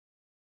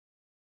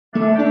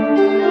Hey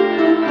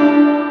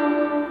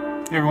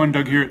everyone,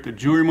 Doug here at the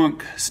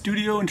JewelryMonk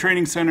Studio and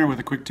Training Center with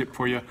a quick tip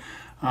for you.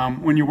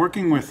 When you're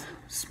working with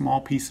small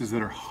pieces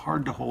that are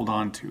hard to hold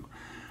on to,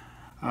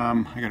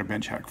 I got a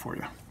bench hack for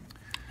you.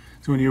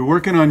 So when you're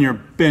working on your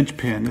bench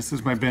pin, this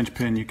is my bench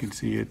pin, you can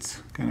see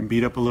it's kind of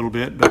beat up a little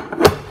bit, but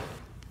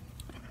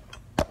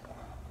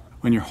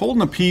when you're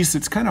holding a piece,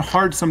 it's kind of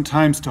hard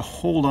sometimes to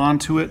hold on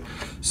to it.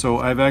 So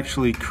I've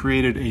actually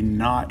created a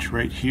notch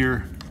right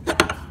here.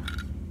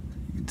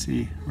 You can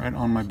see right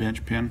on my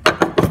bench pin.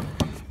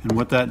 And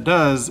what that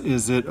does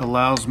is it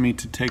allows me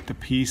to take the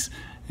piece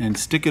and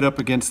stick it up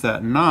against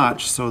that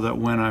notch so that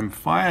when I'm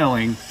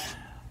filing,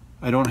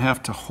 I don't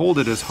have to hold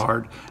it as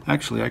hard.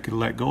 Actually, I could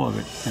let go of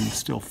it and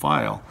still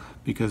file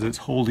because it's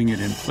holding it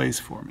in place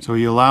for me. So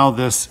you allow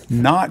this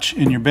notch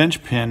in your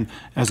bench pin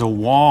as a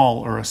wall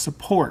or a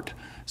support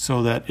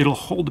so that it'll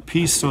hold the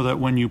piece so that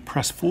when you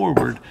press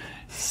forward,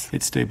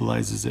 it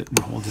stabilizes it and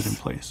holds it in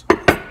place.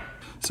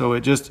 So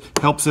it just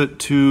helps it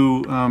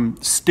to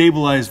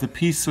stabilize the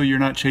piece so you're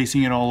not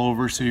chasing it all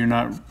over, so you're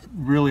not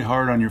really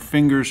hard on your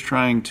fingers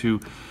trying to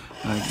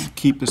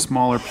keep the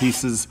smaller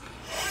pieces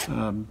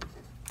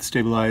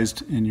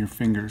stabilized in your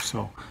fingers.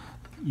 So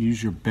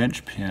use your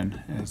bench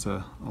pin as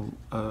a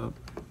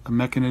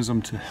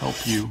mechanism to help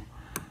you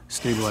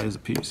stabilize the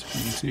piece.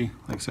 You can see,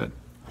 like I said,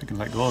 I can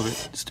let go of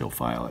it, still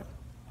file it.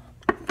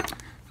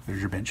 There's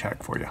your bench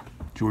hack for you.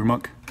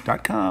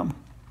 JewelryMonk.com.